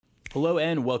Hello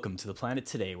and welcome to The Planet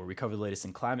Today, where we cover the latest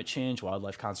in climate change,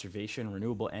 wildlife conservation,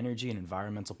 renewable energy, and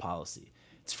environmental policy.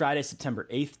 It's Friday, September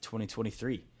 8th,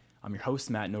 2023. I'm your host,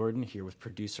 Matt Norden, here with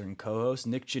producer and co-host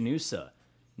Nick Janusa.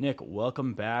 Nick,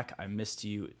 welcome back. I missed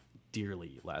you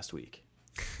dearly last week.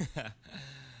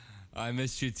 I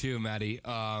missed you too, Maddie.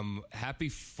 Happy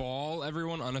fall,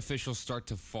 everyone. Unofficial start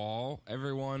to fall,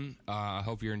 everyone. I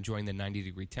hope you're enjoying the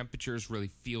 90-degree temperatures. Really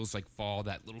feels like fall,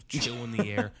 that little chill in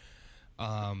the air.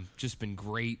 Just been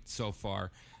great so far.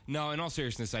 No, in all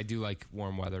seriousness, I do like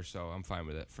warm weather, so I'm fine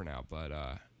with it for now, but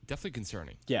definitely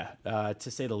concerning. Yeah, to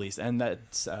say the least. And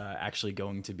that's actually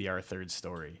going to be our third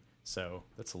story. So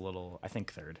that's a little, I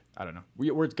think third. I don't know.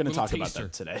 We're going to talk about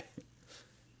that today.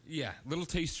 Yeah, little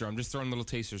taster. I'm just throwing little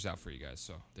tasters out for you guys.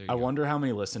 So there you go. I wonder how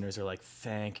many listeners are like,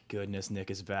 thank goodness Nick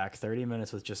is back. 30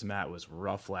 minutes with just Matt was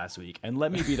rough last week. And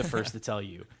let me be the first to tell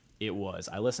you, it was.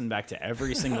 I listened back to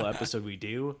every single episode we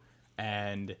do.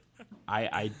 And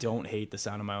I don't hate the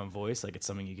sound of my own voice. Like, it's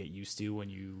something you get used to when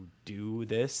you do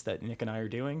this that Nick and I are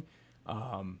doing.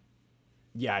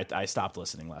 I stopped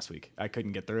listening last week. I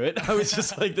couldn't get through it. I was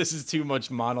just like, this is too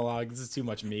much monologue. This is too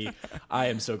much me. I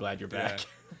am so glad you're back.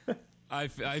 Yeah. I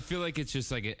feel like it's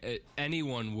just like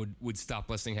anyone would stop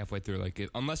listening halfway through. Like,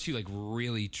 unless you like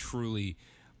really, truly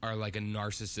are like a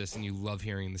narcissist and you love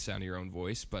hearing the sound of your own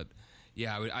voice. But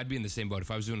yeah, I'd be in the same boat.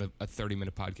 If I was doing a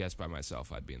 30-minute podcast by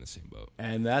myself, I'd be in the same boat.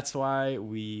 And that's why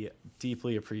we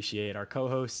deeply appreciate our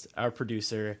co-host, our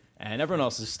producer, and everyone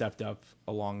else who's stepped up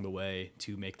along the way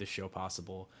to make this show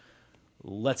possible.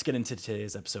 Let's get into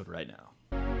today's episode right now.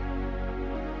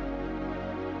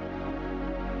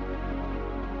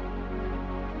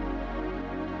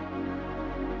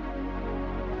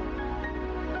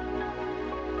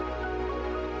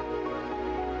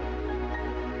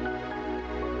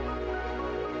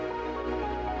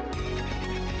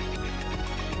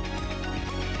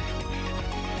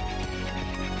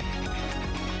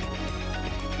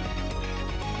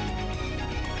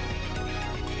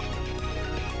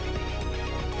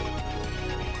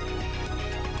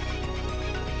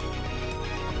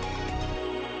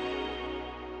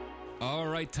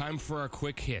 Time for our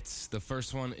quick hits. The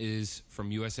first one is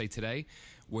from USA Today,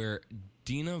 where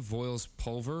Dina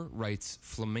Voiles-Pulver writes,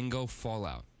 Flamingo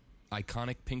fallout.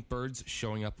 Iconic pink birds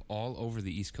showing up all over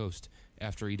the East Coast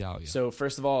after Idalia. So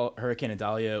first of all, Hurricane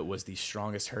Idalia was the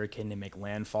strongest hurricane to make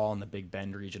landfall in the Big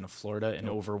Bend region of Florida in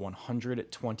over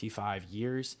 125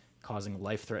 years, causing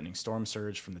life-threatening storm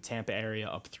surge from the Tampa area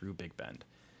up through Big Bend.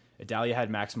 Idalia had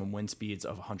maximum wind speeds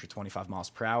of 125 miles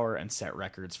per hour and set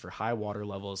records for high water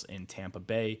levels in Tampa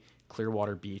Bay,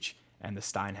 Clearwater Beach, and the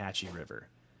Steinhatchee River.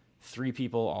 3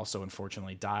 people also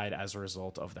unfortunately died as a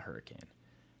result of the hurricane.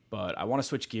 But I want to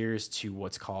switch gears to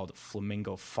what's called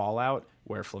flamingo fallout,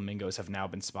 where flamingos have now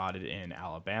been spotted in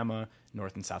Alabama,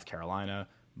 North and South Carolina,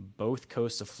 both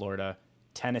coasts of Florida,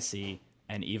 Tennessee,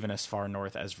 and even as far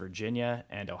north as Virginia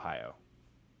and Ohio.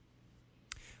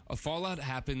 A fallout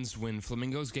happens when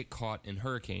flamingos get caught in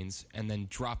hurricanes and then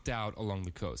dropped out along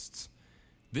the coasts.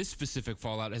 This specific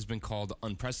fallout has been called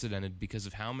unprecedented because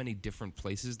of how many different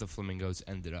places the flamingos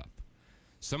ended up.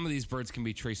 Some of these birds can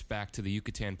be traced back to the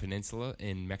Yucatan Peninsula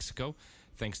in Mexico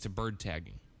thanks to bird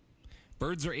tagging.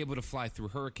 Birds are able to fly through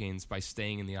hurricanes by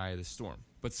staying in the eye of the storm,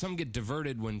 but some get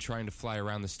diverted when trying to fly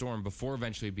around the storm before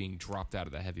eventually being dropped out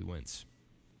of the heavy winds.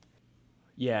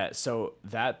 Yeah, so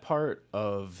that part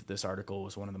of this article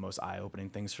was one of the most eye-opening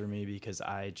things for me because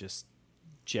I just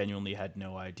genuinely had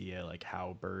no idea like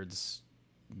how birds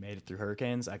made it through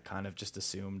hurricanes. I kind of just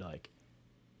assumed like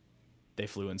they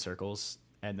flew in circles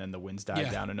and then the winds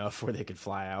died down enough where they could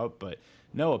fly out. But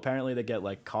no, apparently they get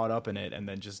like caught up in it and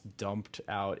then just dumped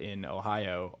out in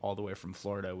Ohio all the way from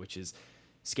Florida, which is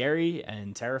scary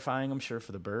and terrifying, I'm sure,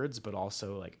 for the birds, but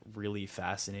also like really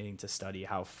fascinating to study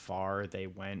how far they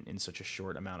went in such a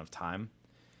short amount of time.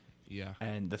 Yeah.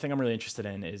 And the thing I'm really interested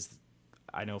in is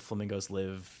I know flamingos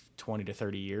live 20 to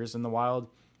 30 years in the wild.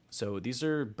 So these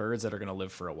are birds that are going to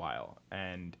live for a while.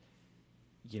 And,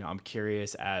 you know, I'm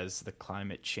curious as the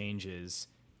climate changes,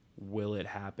 will it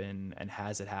happen and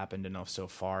has it happened enough so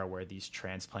far where these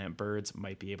transplant birds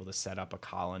might be able to set up a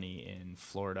colony in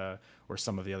Florida or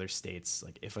some of the other states?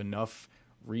 Like if enough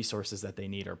resources that they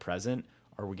need are present,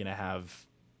 are we going to have,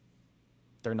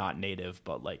 they're not native,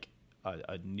 but like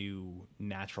a new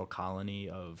natural colony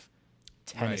of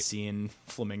Tennessean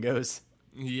flamingos?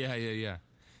 Yeah.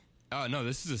 Oh, no,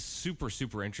 this is a super,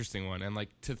 super interesting one. And like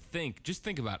just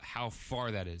think about how far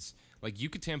that is. Like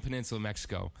Yucatan Peninsula,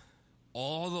 Mexico,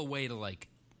 all the way to like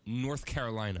North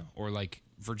Carolina or like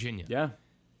Virginia. Yeah.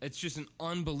 It's just an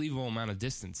unbelievable amount of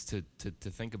distance to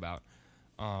think about.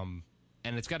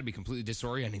 And it's got to be completely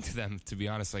disorienting to them, to be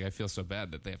honest. Like, I feel so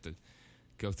bad that they have to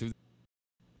go through.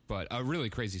 But a really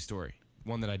crazy story,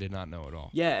 one that I did not know at all.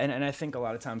 Yeah, and I think a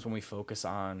lot of times when we focus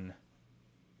on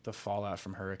the fallout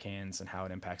from hurricanes and how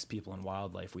it impacts people and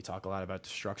wildlife, we talk a lot about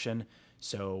destruction.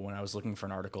 So when I was looking for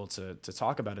an article to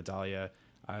talk about Idalia,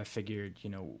 I figured,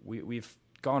 we've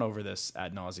gone over this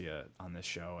ad nausea on this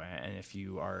show. And if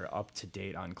you are up to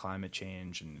date on climate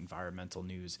change and environmental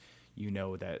news, you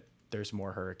know that there's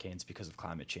more hurricanes because of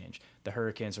climate change. The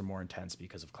hurricanes are more intense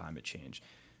because of climate change.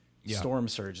 Yeah. Storm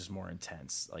surge is more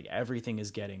intense. Like, everything is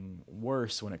getting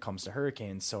worse when it comes to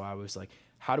hurricanes. So I was like,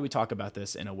 how do we talk about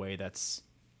this in a way that's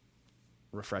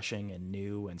refreshing and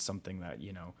new and something that,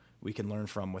 we can learn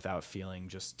from without feeling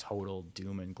just total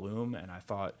doom and gloom? And I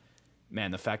thought,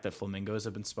 man, the fact that flamingos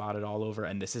have been spotted all over,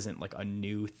 and this isn't like a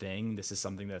new thing, this is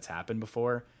something that's happened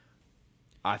before.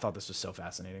 I thought this was so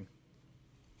fascinating.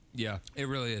 Yeah, it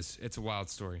really is. It's a wild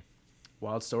story.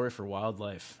 Wild story for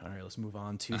wildlife. All right, let's move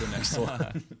on to the next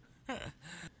one.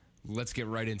 Let's get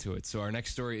right into it. So our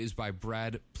next story is by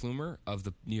Brad Plumer of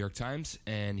the New York Times,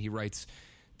 and he writes,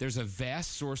 "There's a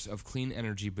vast source of clean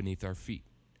energy beneath our feet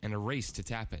and a race to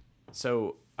tap it."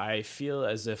 So I feel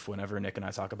as if whenever Nick and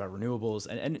I talk about renewables,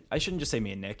 and I shouldn't just say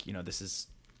me and Nick, this is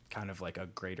kind of like a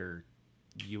greater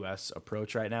U.S.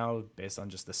 approach right now based on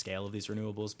just the scale of these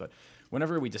renewables. But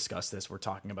whenever we discuss this, we're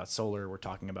talking about solar, we're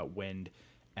talking about wind,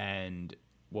 and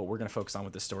what we're going to focus on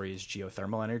with this story is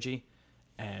geothermal energy.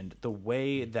 And the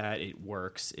way that it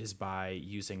works is by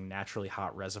using naturally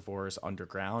hot reservoirs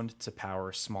underground to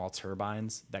power small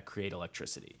turbines that create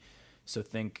electricity. So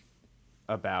think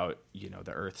about,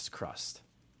 the Earth's crust,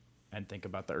 and think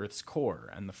about the Earth's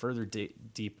core. And the further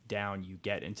deep down you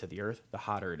get into the Earth, the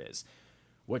hotter it is.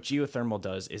 What geothermal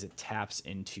does is it taps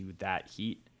into that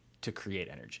heat to create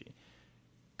energy.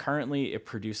 Currently, it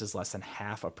produces less than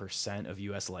 0.5% of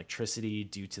U.S. electricity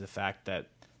due to the fact that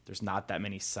there's not that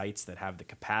many sites that have the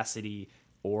capacity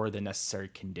or the necessary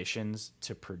conditions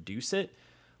to produce it.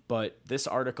 But this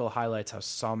article highlights how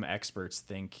some experts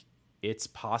think it's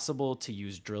possible to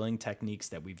use drilling techniques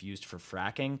that we've used for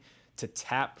fracking to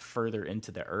tap further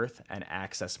into the earth and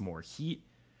access more heat,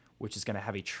 which is going to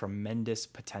have a tremendous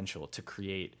potential to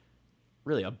create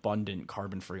really abundant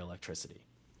carbon-free electricity.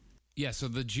 Yeah, so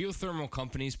the geothermal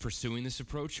companies pursuing this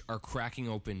approach are cracking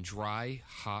open dry,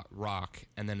 hot rock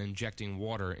and then injecting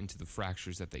water into the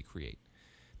fractures that they create.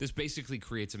 This basically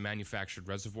creates a manufactured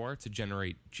reservoir to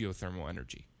generate geothermal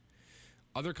energy.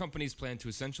 Other companies plan to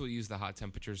essentially use the hot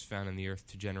temperatures found in the earth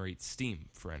to generate steam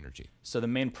for energy. So the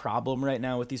main problem right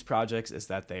now with these projects is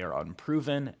that they are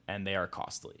unproven and they are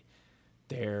costly.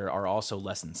 There are also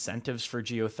less incentives for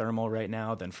geothermal right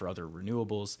now than for other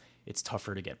renewables. It's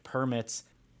tougher to get permits,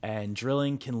 and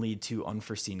drilling can lead to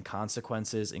unforeseen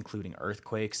consequences, including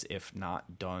earthquakes, if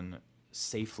not done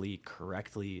safely,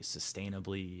 correctly,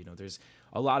 sustainably. There's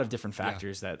a lot of different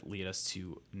factors that lead us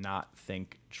to not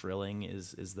think drilling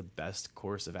is the best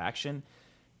course of action.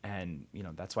 And,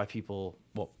 that's why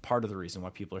part of the reason why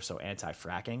people are so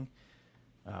anti-fracking.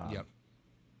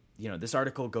 This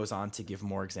article goes on to give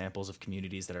more examples of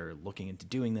communities that are looking into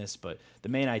doing this, but the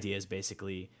main idea is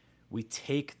basically we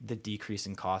take the decrease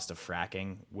in cost of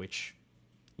fracking, which,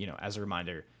 as a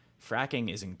reminder,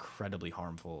 fracking is incredibly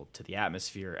harmful to the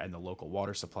atmosphere and the local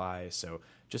water supply. So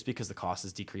just because the cost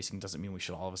is decreasing doesn't mean we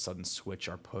should all of a sudden switch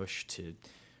our push to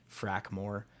frack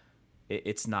more.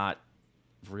 It's not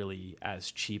really as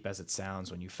cheap as it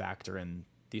sounds when you factor in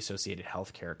the associated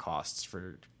healthcare costs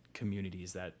for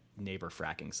communities that neighbor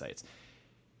fracking sites.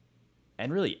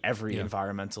 And really every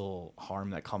environmental harm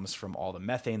that comes from all the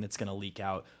methane that's going to leak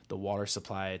out, the water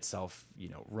supply itself,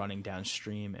 running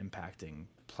downstream, impacting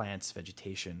plants,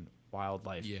 vegetation,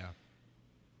 wildlife. Yeah.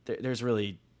 There's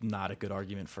really not a good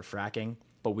argument for fracking,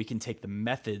 but we can take the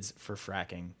methods for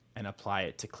fracking and apply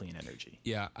it to clean energy.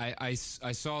 Yeah, I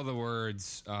saw the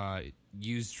words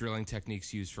use drilling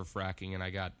techniques used for fracking, and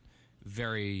I got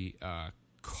very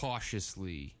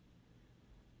cautiously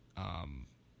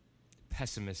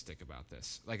pessimistic about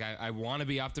this. Like, I want to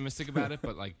be optimistic about it,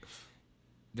 but like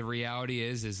the reality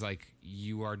is like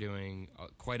you are doing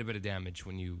quite a bit of damage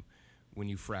when you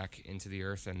frack into the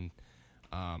earth. And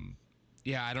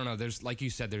I don't know. There's, like you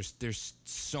said, there's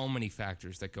so many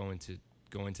factors that go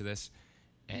into this,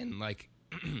 and like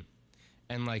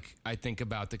and like I think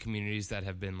about the communities that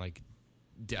have been like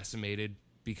decimated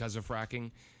because of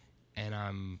fracking. And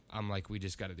I'm like, we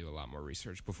just got to do a lot more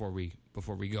research before we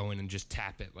go in and just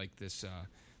tap it like this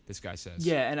guy says.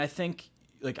 Yeah, and I think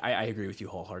I agree with you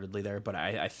wholeheartedly there, but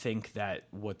I think that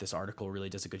what this article really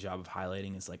does a good job of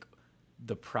highlighting is like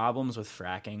the problems with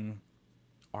fracking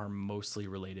are mostly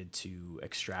related to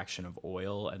extraction of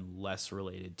oil and less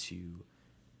related to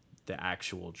the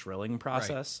actual drilling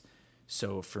process. Right.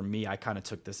 So for me, I kind of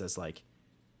took this as like,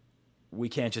 we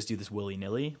can't just do this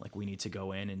willy-nilly. Like, we need to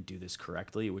go in and do this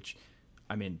correctly, which,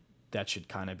 I mean, that should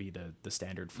kind of be the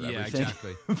standard for everything.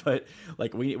 Exactly. But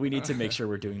like, we need to make sure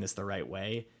we're doing this the right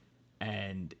way.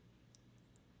 And,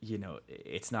 you know,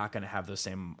 it's not going to have those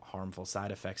same harmful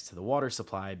side effects to the water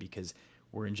supply, because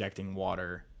we're injecting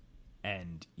water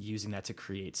and using that to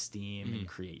create steam and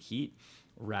create heat,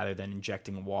 rather than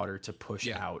injecting water to push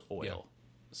out oil. Yeah.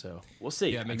 So we'll see.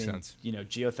 Yeah, it makes sense. You know,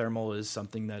 geothermal is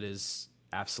something that is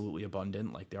absolutely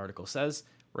abundant, like the article says.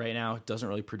 Right now, it doesn't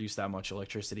really produce that much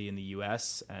electricity in the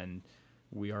U.S., and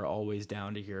we are always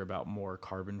down to hear about more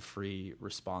carbon-free,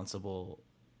 responsible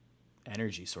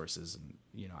energy sources. And,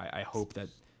 you know, I hope that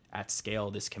at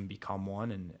scale this can become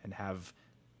one and have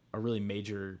a really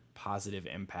major positive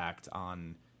impact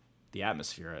on the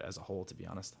atmosphere as a whole, to be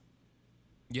honest.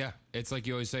 Yeah, it's like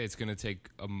you always say, it's going to take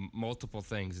multiple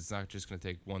things. It's not just going to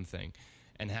take one thing.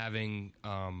 And having,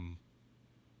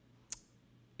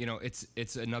 you know,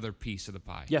 it's another piece of the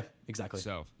pie. Yeah, exactly.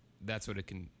 So that's what it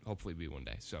can hopefully be one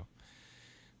day. So,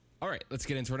 all right, let's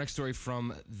get into our next story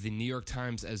from the New York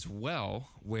Times as well,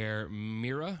 where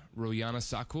Mira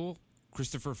Royana-Sakul,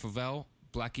 Christopher Favel,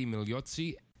 Blackie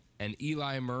Migliozzi, and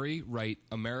Eli Murray write,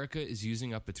 America is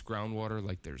using up its groundwater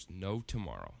like there's no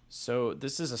tomorrow. So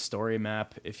this is a story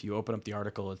map. If you open up the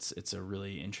article, it's a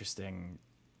really interesting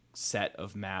set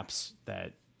of maps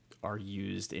that are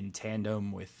used in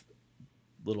tandem with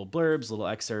little blurbs, little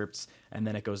excerpts, and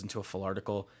then it goes into a full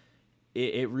article.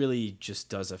 It really just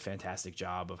does a fantastic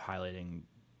job of highlighting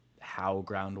how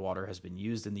groundwater has been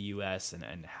used in the U.S.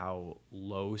 and how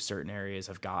low certain areas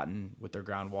have gotten with their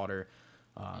groundwater.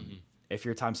 If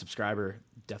you're a Times subscriber,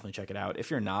 definitely check it out.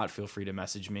 If you're not, feel free to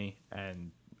message me,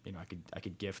 and you know, I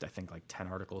could gift, I think, like 10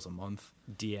 articles a month.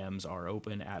 DMs are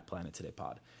open at Planet Today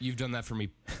Pod. You've done that for me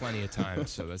plenty of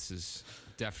times, so this is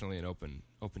definitely an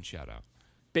open shout out.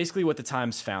 Basically, what the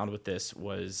Times found with this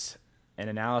was an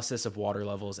analysis of water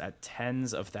levels at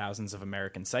tens of thousands of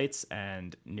American sites,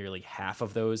 and nearly half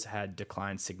of those had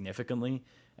declined significantly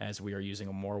as we are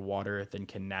using more water than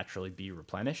can naturally be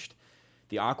replenished.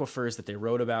 The aquifers that they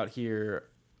wrote about here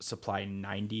supply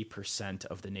 90%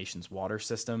 of the nation's water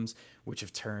systems, which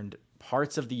have turned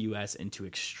parts of the U.S. into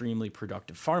extremely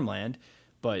productive farmland,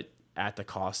 but at the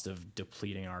cost of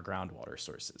depleting our groundwater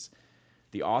sources.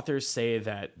 The authors say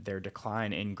that their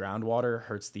decline in groundwater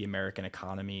hurts the American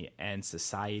economy and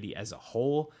society as a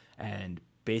whole, and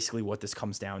basically what this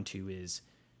comes down to is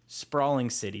sprawling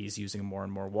cities using more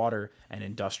and more water, and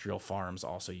industrial farms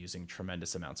also using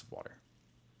tremendous amounts of water.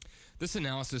 This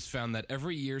analysis found that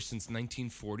every year since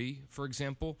 1940, for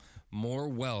example, more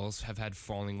wells have had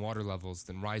falling water levels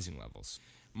than rising levels.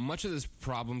 Much of this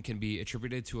problem can be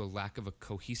attributed to a lack of a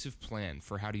cohesive plan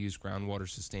for how to use groundwater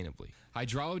sustainably.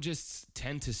 Hydrologists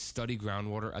tend to study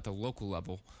groundwater at the local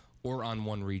level or on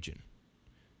one region.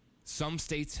 Some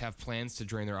states have plans to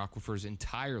drain their aquifers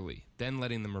entirely, then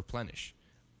letting them replenish.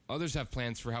 Others have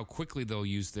plans for how quickly they'll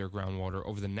use their groundwater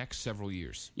over the next several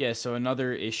years. Yeah, so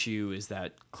another issue is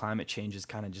that climate change is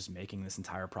kind of just making this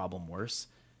entire problem worse.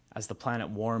 As the planet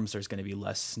warms, there's going to be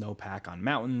less snowpack on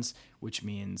mountains, which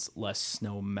means less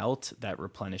snow melt that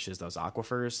replenishes those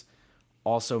aquifers.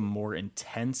 Also, more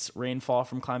intense rainfall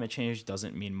from climate change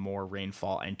doesn't mean more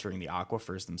rainfall entering the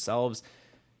aquifers themselves.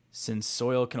 Since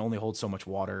soil can only hold so much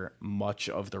water, much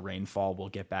of the rainfall will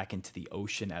get back into the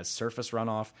ocean as surface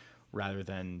runoff, rather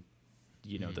than,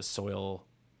 you know, the soil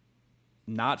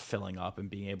not filling up and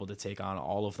being able to take on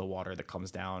all of the water that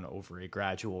comes down over a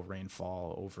gradual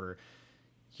rainfall, over,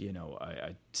 you know,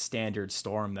 a standard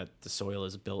storm that the soil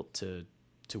is built to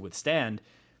withstand.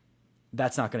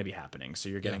 That's not going to be happening. So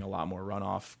you're getting a lot more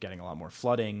runoff, getting a lot more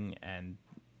flooding, and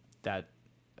that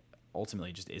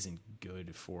ultimately just isn't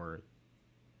good for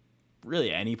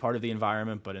really any part of the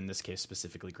environment, but in this case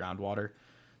specifically groundwater.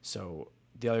 So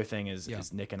the other thing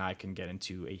is Nick and I can get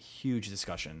into a huge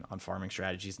discussion on farming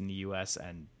strategies in the U.S.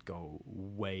 and go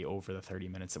way over the 30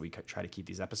 minutes that we try to keep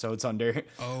these episodes under.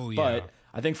 Oh, yeah. But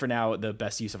I think for now, the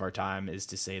best use of our time is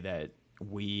to say that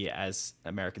we as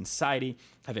American society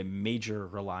have a major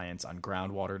reliance on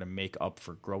groundwater to make up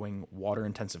for growing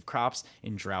water-intensive crops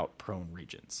in drought-prone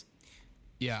regions.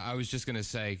 Yeah, I was just going to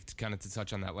say, kind of to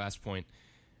touch on that last point,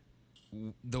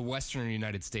 the western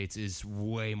United States is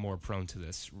way more prone to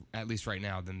this, at least right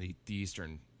now, than the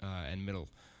eastern and middle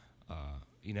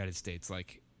United States.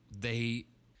 Like,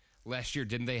 last year,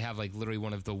 didn't they have like literally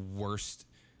one of the worst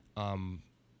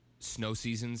snow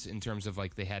seasons in terms of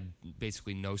like they had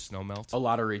basically no snow melt. A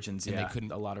lot of regions, And yeah. they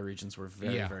couldn't- A lot of regions were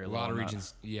very, very low. A lot of on that.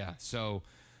 regions, yeah. So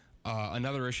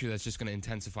another issue that's just going to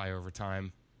intensify over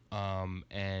time,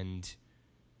 and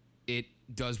it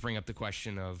does bring up the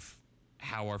question of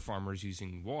how are farmers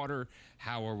using water,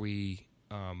 how are we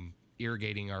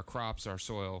irrigating our crops, our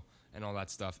soil, and all that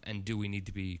stuff, and do we need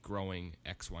to be growing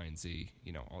X, Y, and Z,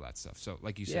 all that stuff. So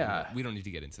like you said, Yeah. we don't need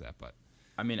to get into that, but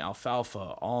I mean,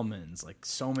 alfalfa, almonds, like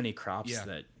so many crops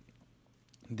that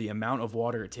the amount of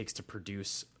water it takes to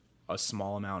produce a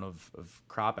small amount of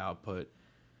crop output,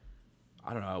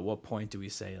 I don't know, at what point do we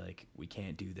say, like, we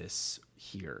can't do this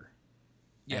here?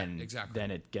 yeah, And exactly.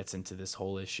 then it gets into this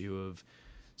whole issue of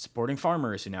supporting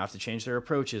farmers who now have to change their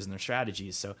approaches and their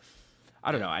strategies. So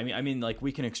I don't know. I mean, like,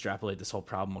 we can extrapolate this whole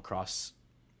problem across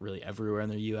really everywhere in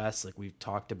the U.S. Like, we've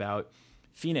talked about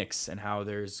Phoenix and how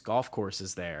there's golf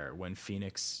courses there when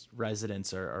Phoenix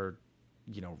residents are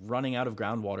running out of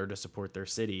groundwater to support their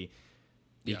city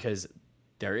because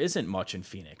there isn't much in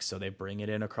Phoenix. So they bring it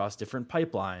in across different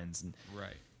pipelines. And,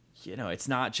 Right. it's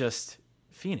not just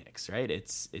Phoenix, right?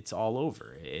 It's all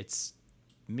over. It's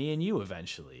me and you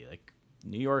eventually. Like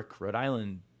New York, Rhode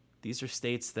Island, these are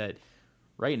states that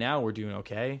right now we're doing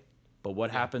okay. But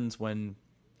what happens when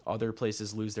other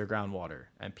places lose their groundwater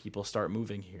and people start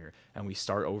moving here and we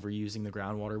start overusing the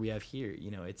groundwater we have here?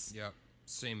 It's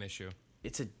Same issue.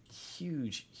 It's a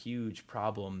huge, huge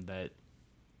problem that,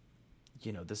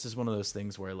 this is one of those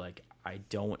things where, like, I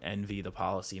don't envy the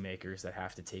policymakers that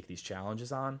have to take these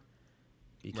challenges on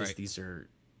because these are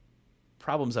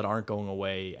problems that aren't going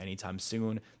away anytime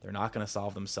soon. They're not going to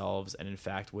solve themselves. And in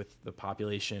fact, with the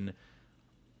population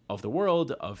of the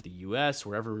world, of the US,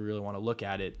 wherever we really want to look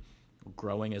at it,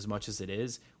 growing as much as it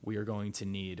is, we are going to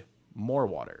need more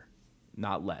water,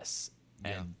 not less.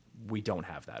 And we don't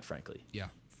have that, frankly. Yeah,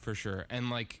 for sure. And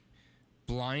like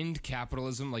blind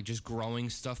capitalism, like just growing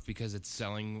stuff because it's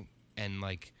selling and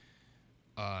like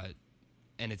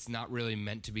and it's not really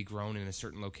meant to be grown in a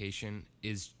certain location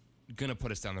is gonna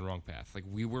put us down the wrong path. Like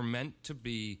we were meant to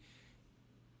be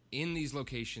in these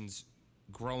locations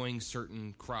growing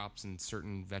certain crops and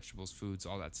certain vegetables, foods,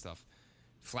 all that stuff,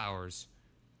 flowers.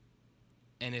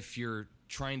 And if you're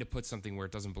trying to put something where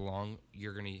it doesn't belong,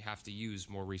 you're going to have to use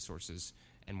more resources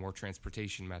and more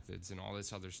transportation methods and all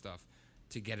this other stuff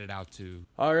to get it out to.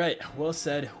 All right, well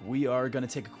said. We are going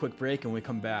to take a quick break, and when we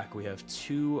come back, we have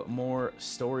 2 more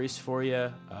stories for you.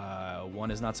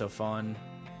 One is not so fun.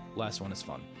 Last one is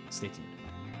fun. Stay tuned.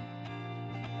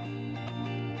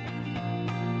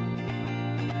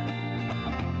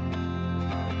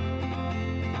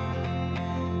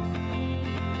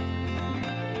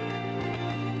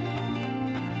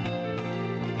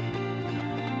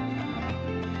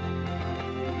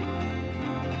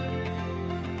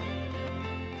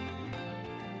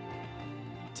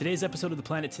 Today's episode of The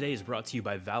Planet Today is brought to you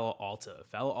by Valo Alta.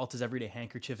 Valo Alta's Everyday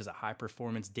Handkerchief is a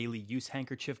high-performance, daily-use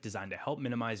handkerchief designed to help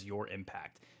minimize your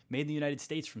impact. Made in the United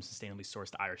States from sustainably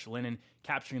sourced Irish linen,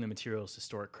 capturing the material's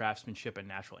historic craftsmanship and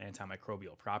natural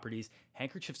antimicrobial properties,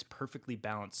 handkerchiefs perfectly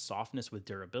balance softness with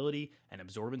durability and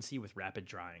absorbency with rapid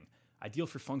drying. Ideal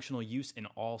for functional use in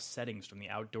all settings, from the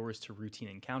outdoors to routine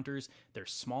encounters, their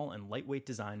small and lightweight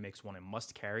design makes one a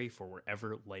must-carry for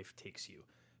wherever life takes you.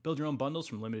 Build your own bundles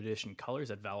from limited edition colors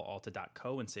at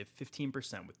valoalta.co and save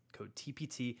 15% with code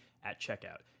TPT at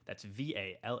checkout. That's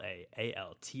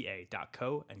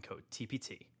VALAALTA.co and code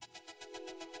TPT.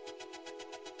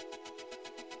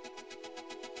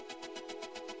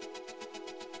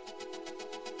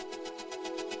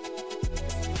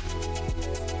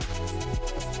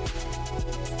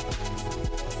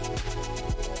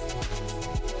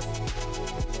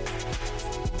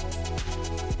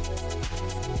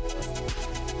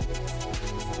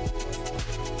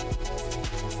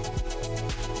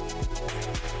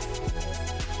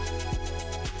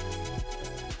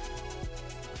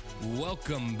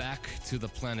 Welcome back to The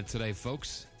Planet Today,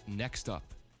 folks. Next up,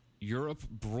 Europe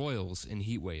broils in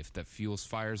heat wave that fuels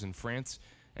fires in France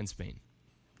and Spain.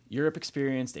 Europe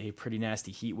experienced a pretty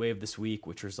nasty heat wave this week,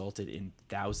 which resulted in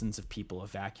thousands of people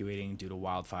evacuating due to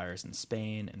wildfires in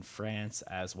Spain and France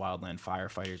as wildland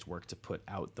firefighters worked to put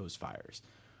out those fires.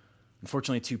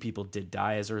 Unfortunately, 2 people did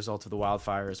die as a result of the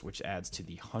wildfires, which adds to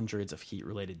the hundreds of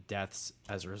heat-related deaths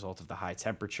as a result of the high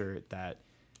temperature that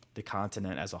the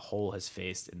continent as a whole has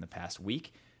faced in the past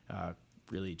week,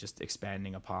 really just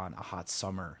expanding upon a hot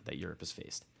summer that Europe has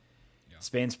faced. Yeah.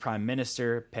 Spain's Prime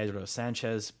Minister, Pedro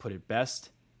Sanchez, put it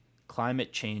best: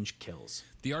 climate change kills.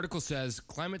 The article says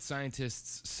climate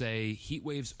scientists say heat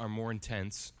waves are more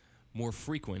intense, more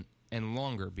frequent, and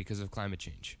longer because of climate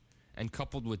change, and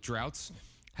coupled with droughts,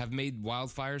 have made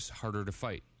wildfires harder to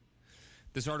fight.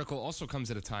 This article also comes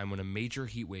at a time when a major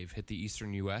heat wave hit the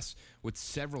eastern U.S., with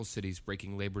several cities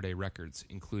breaking Labor Day records,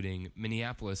 including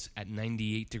Minneapolis at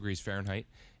 98 degrees Fahrenheit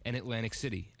and Atlantic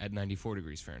City at 94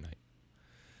 degrees Fahrenheit.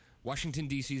 Washington,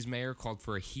 D.C.'s mayor called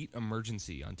for a heat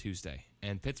emergency on Tuesday,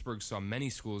 and Pittsburgh saw many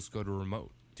schools go to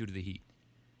remote due to the heat.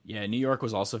 Yeah, New York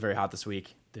was also very hot this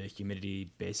week. The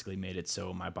humidity basically made it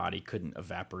so my body couldn't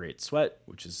evaporate sweat,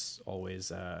 which is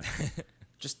always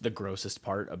just the grossest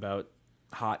part about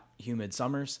hot, humid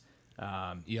summers.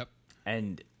 Yep.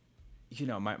 And,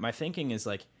 my thinking is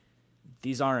like,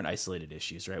 these aren't isolated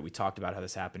issues, right? We talked about how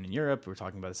this happened in Europe. We're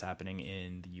talking about this happening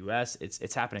in the U.S.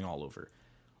 It's happening all over.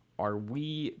 Are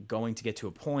we going to get to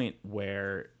a point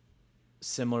where,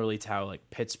 similarly to how like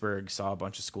Pittsburgh saw a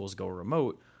bunch of schools go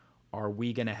remote, are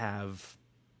we going to have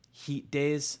heat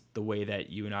days the way that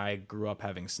you and I grew up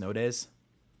having snow days?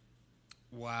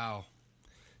 Wow.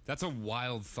 That's a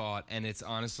wild thought, and it's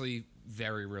honestly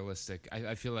very realistic.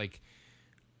 I feel like,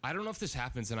 I don't know if this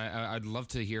happens, and I'd love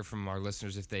to hear from our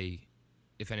listeners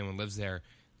if anyone lives there,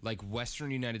 like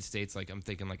Western United States, like I'm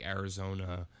thinking like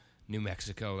Arizona, New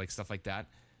Mexico, like stuff like that.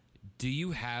 Do you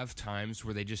have times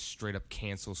where they just straight up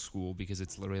cancel school because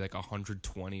it's literally like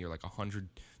 120 or like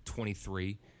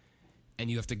 123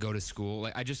 and you have to go to school?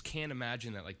 Like, I just can't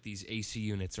imagine that like these AC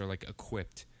units are like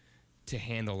equipped to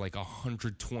handle like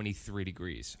 123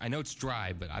 degrees. I know it's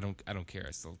dry, but I don't care.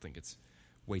 I still think it's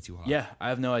way too hot. Yeah, I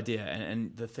have no idea.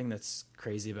 And the thing that's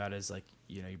crazy about it is like,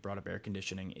 you brought up air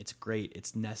conditioning. It's great.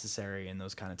 It's necessary in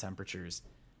those kind of temperatures.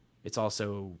 It's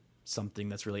also something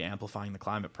that's really amplifying the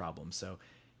climate problem. So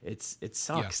it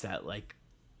sucks that like,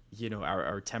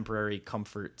 our temporary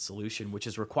comfort solution, which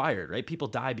is required, right? People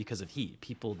die because of heat.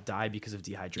 People die because of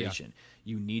dehydration. Yeah.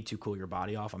 You need to cool your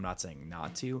body off. I'm not saying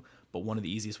not to, but one of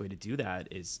the easiest way to do that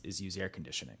is use air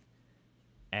conditioning.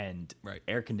 And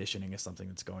air conditioning is something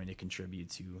that's going to contribute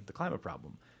to the climate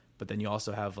problem. But then you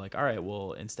also have like, all right,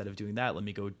 well, instead of doing that, let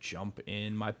me go jump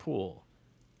in my pool.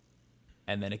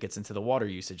 And then it gets into the water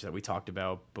usage that we talked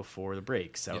about before the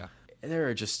break. So there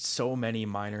are just so many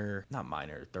not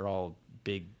minor, they're all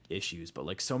big issues, but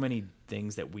like so many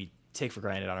things that we take for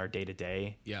granted on our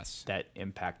day-to-day that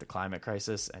impact the climate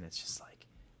crisis. And it's just like,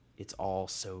 it's all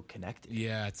so connected.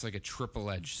 Yeah, it's like a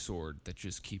triple-edged sword that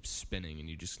just keeps spinning and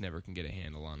you just never can get a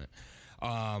handle on it.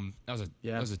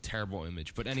 That was a terrible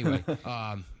image. But anyway,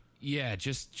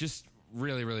 just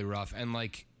really, really rough. And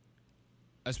like,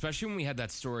 especially when we had that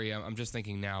story, I'm just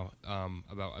thinking now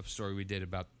about a story we did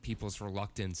about people's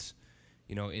reluctance,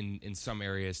 in some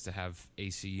areas to have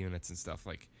AC units and stuff.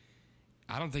 Like,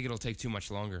 I don't think it'll take too much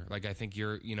longer. Like, I think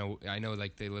I know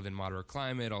like they live in moderate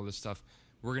climate, all this stuff.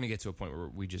 We're going to get to a point where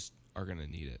we just are going to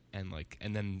need it. And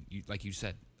then like you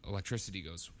said, electricity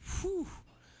goes, whew.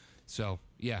 So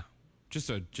yeah, just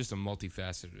a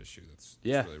multifaceted issue. That's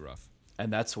really rough.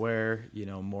 And that's where,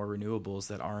 more renewables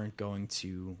that aren't going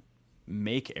to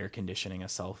make air conditioning a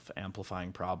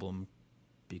self-amplifying problem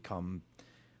become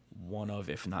one of,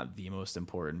 if not the most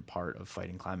important part of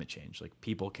fighting climate change. Like,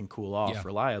 people can cool off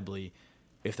reliably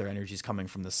if their energy is coming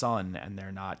from the sun and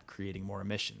they're not creating more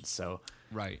emissions. So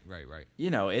right.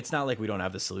 It's not like we don't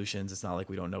have the solutions. It's not like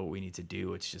we don't know what we need to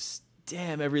do. It's just,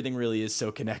 damn, everything really is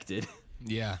so connected.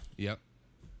 Yeah. Yep.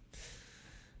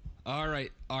 All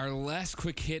right, our last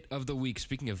quick hit of the week,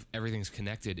 speaking of everything's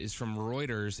connected, is from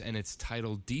Reuters, and it's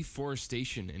titled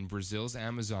Deforestation in Brazil's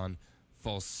Amazon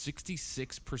Falls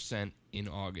 66% in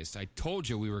August. I told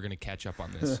you we were going to catch up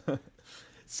on this.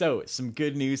 So, some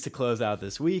good news to close out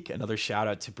this week. Another shout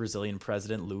out to Brazilian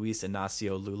President Luiz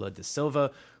Inácio Lula da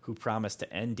Silva, who promised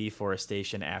to end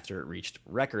deforestation after it reached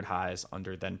record highs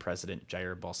under then President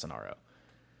Jair Bolsonaro.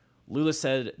 Lula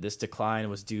said this decline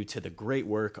was due to the great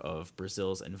work of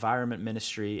Brazil's Environment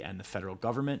Ministry and the federal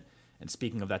government. And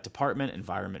speaking of that department,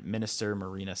 Environment Minister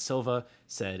Marina Silva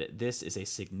said this is a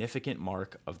significant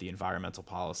mark of the environmental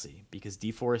policy because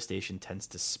deforestation tends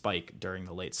to spike during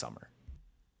the late summer.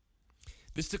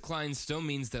 This decline still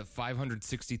means that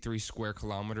 563 square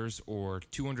kilometers or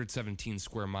 217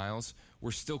 square miles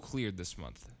were still cleared this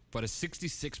month. But a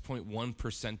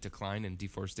 66.1% decline in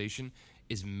deforestation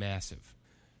is massive.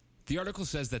 The article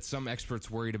says that some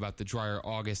experts worried about the drier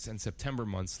August and September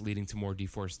months leading to more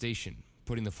deforestation,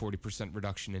 putting the 40%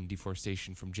 reduction in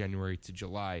deforestation from January to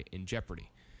July in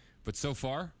jeopardy. But so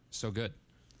far, so good.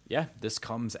 Yeah, this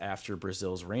comes after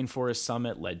Brazil's Rainforest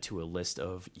Summit led to a list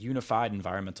of unified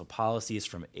environmental policies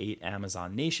from 8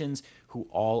 Amazon nations who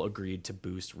all agreed to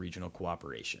boost regional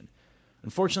cooperation.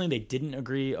 Unfortunately, they didn't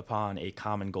agree upon a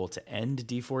common goal to end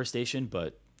deforestation,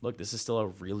 but look, this is still a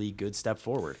really good step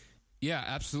forward. Yeah,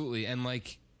 absolutely. And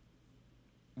like,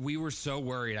 we were so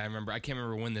worried. I can't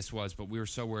remember when this was, but we were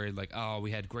so worried. Like, oh,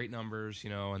 we had great numbers,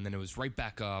 and then it was right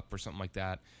back up or something like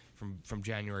that from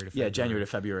January to February. Yeah, January to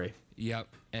February. Yep.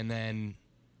 And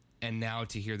now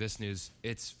to hear this news,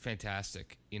 it's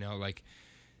fantastic. Like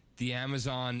the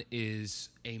Amazon is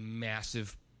a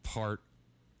massive part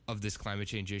of this climate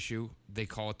change issue. They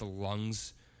call it the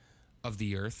lungs of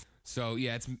the earth. So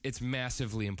yeah, it's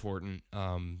massively important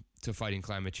to fighting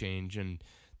climate change, and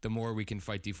the more we can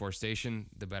fight deforestation,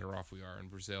 the better off we are in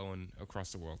Brazil and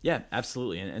across the world. Yeah,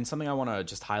 absolutely. And something I want to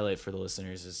just highlight for the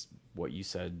listeners is what you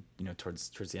said,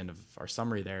 towards the end of our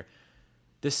summary there.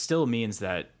 This still means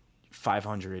that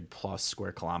 500 plus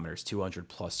square kilometers, 200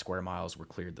 plus square miles were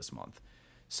cleared this month.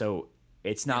 So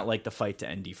it's not like the fight to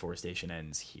end deforestation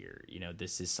ends here.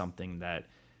 This is something that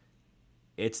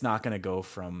it's not going to go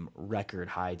from record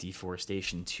high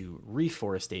deforestation to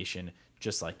reforestation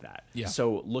just like that. Yeah.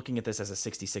 So looking at this as a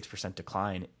 66%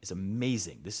 decline is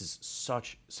amazing. This is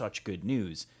such good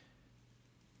news.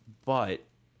 But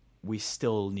we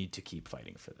still need to keep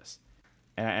fighting for this.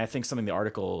 And I think something the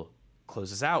article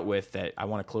closes out with that I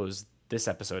want to close this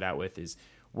episode out with is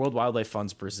World Wildlife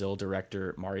Fund's Brazil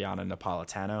director Mariana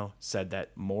Napolitano said that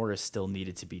more is still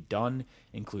needed to be done,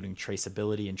 including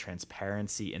traceability and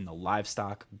transparency in the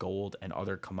livestock, gold, and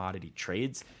other commodity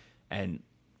trades. And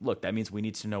look, that means we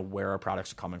need to know where our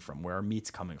products are coming from, where our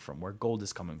meat's coming from, where gold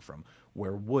is coming from,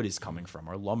 where wood is coming from,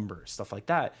 or lumber, stuff like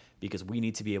that, because we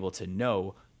need to be able to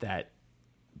know that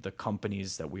the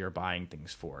companies that we are buying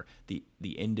things for, the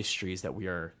industries that we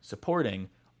are supporting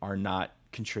are not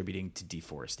contributing to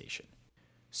deforestation.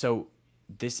 So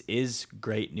this is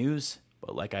great news,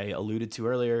 but like I alluded to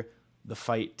earlier, the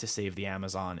fight to save the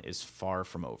Amazon is far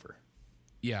from over.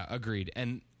 Yeah, agreed.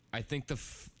 And I think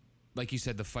like you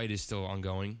said, the fight is still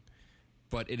ongoing,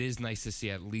 but it is nice to see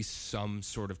at least some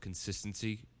sort of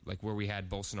consistency, like where we had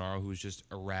Bolsonaro, who was just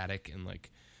erratic and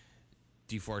like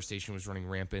deforestation was running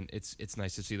rampant. It's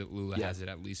nice to see that Lula has it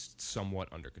at least somewhat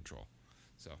under control.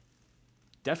 So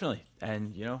definitely.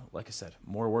 And like I said,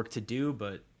 more work to do,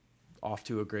 but off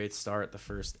to a great start the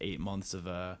first 8 months of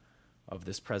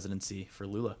this presidency for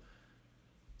Lula.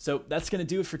 So that's going to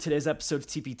do it for today's episode of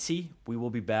TPT. We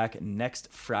will be back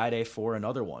next Friday for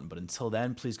another one. But until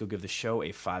then, please go give the show a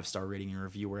 5-star rating and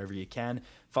review wherever you can.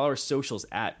 Follow our socials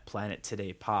at Planet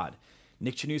Today Pod.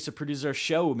 Nick Chanusa produces our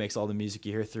show, who makes all the music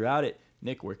you hear throughout it.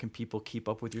 Nick, where can people keep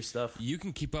up with your stuff? You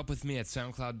can keep up with me at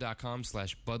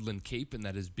soundcloud.com/BudlinCape, and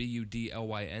that is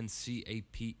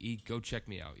BUDLYNCAPE. Go check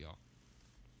me out, y'all.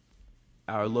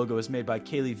 Our logo is made by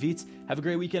Kaylee Vietz. Have a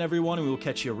great weekend, everyone, and we will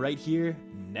catch you right here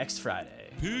next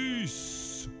Friday. Peace.